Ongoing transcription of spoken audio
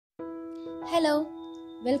Hello,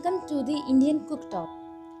 welcome to the Indian Cooktop.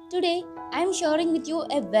 Today I am sharing with you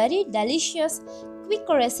a very delicious, quick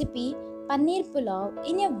recipe paneer pulao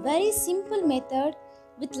in a very simple method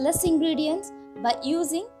with less ingredients by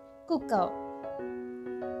using cooker.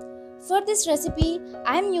 For this recipe,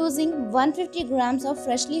 I am using 150 grams of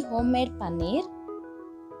freshly homemade paneer,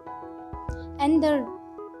 and the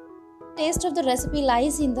taste of the recipe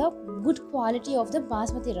lies in the good quality of the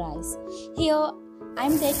basmati rice. Here I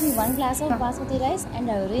am taking 1 glass of basmati rice and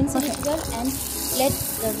I will rinse it well and let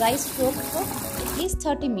the rice soak for at least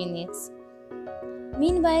 30 minutes.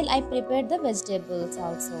 Meanwhile, I prepared the vegetables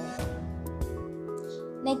also.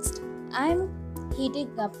 Next, I am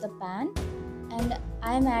heating up the pan and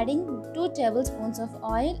I am adding 2 tablespoons of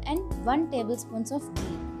oil and 1 tablespoon of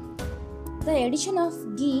ghee. The addition of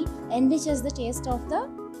ghee enriches the taste of the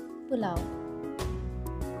pulao.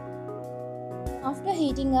 After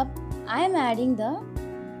heating up, I am adding the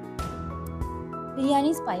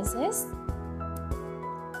biryani spices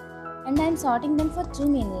and I am sauteing them for 2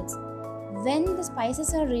 minutes. When the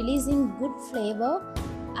spices are releasing good flavor,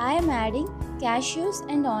 I am adding cashews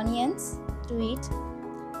and onions to it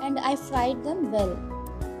and I fried them well.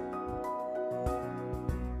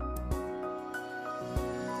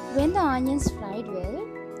 When the onions fried well,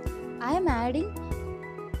 I am adding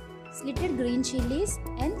slitted green chilies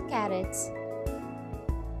and carrots.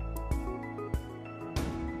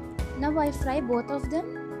 Now I fry both of them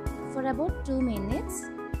for about 2 minutes.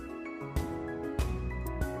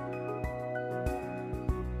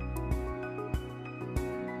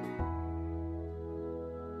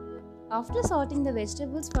 After sauteing the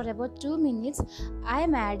vegetables for about 2 minutes, I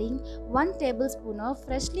am adding 1 tablespoon of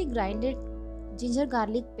freshly grinded ginger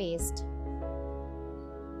garlic paste.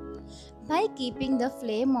 By keeping the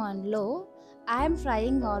flame on low, I am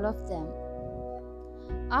frying all of them.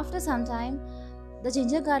 After some time, the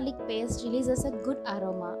ginger garlic paste releases a good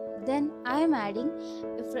aroma. Then I am adding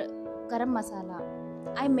garam masala.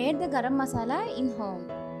 I made the garam masala in home.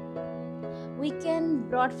 We can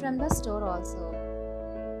brought from the store also.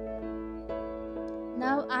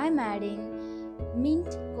 Now I am adding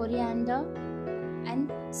mint, coriander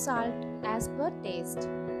and salt as per taste.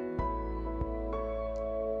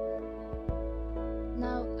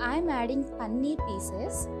 Now I am adding paneer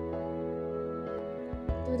pieces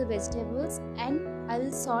to the vegetables and I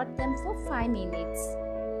will saute them for 5 minutes.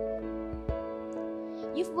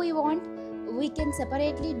 If we want, we can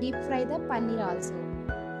separately deep fry the paneer also.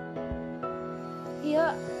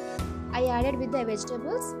 Here I added with the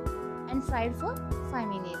vegetables and fried for 5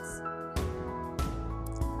 minutes.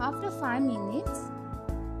 After 5 minutes,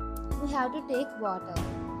 we have to take water.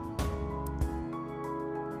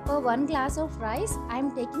 For 1 glass of rice, I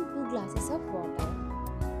am taking 2 glasses of water.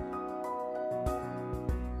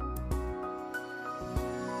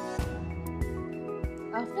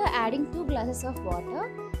 After adding 2 glasses of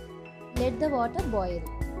water, let the water boil.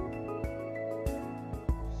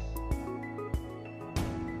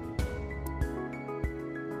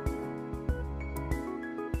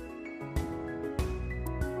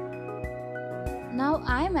 Now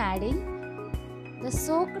I am adding the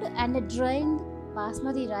soaked and drained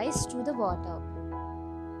basmati rice to the water.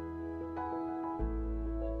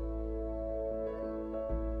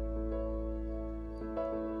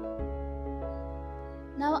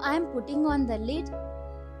 Now I am putting on the lid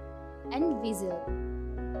and whistle.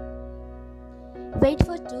 Wait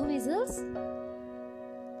for 2 whistles.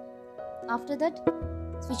 After that,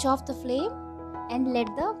 switch off the flame and let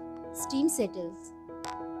the steam settle.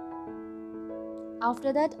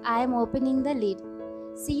 After that, I am opening the lid.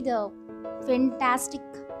 See, the fantastic,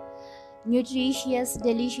 nutritious,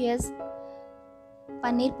 delicious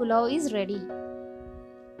paneer pulao is ready.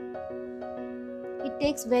 It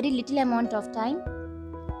takes very little amount of time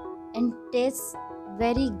and tastes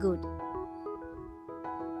very good.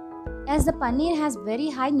 As the paneer has very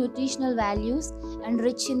high nutritional values and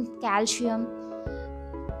rich in calcium,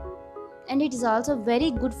 and it is also very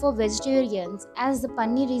good for vegetarians as the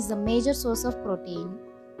paneer is the major source of protein.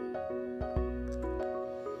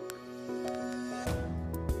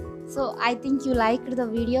 So I think you liked the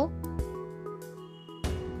video.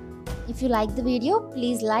 If you like the video,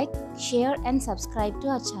 please like, share and subscribe to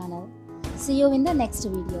our channel. See you in the next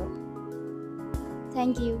video.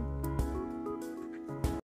 Thank you.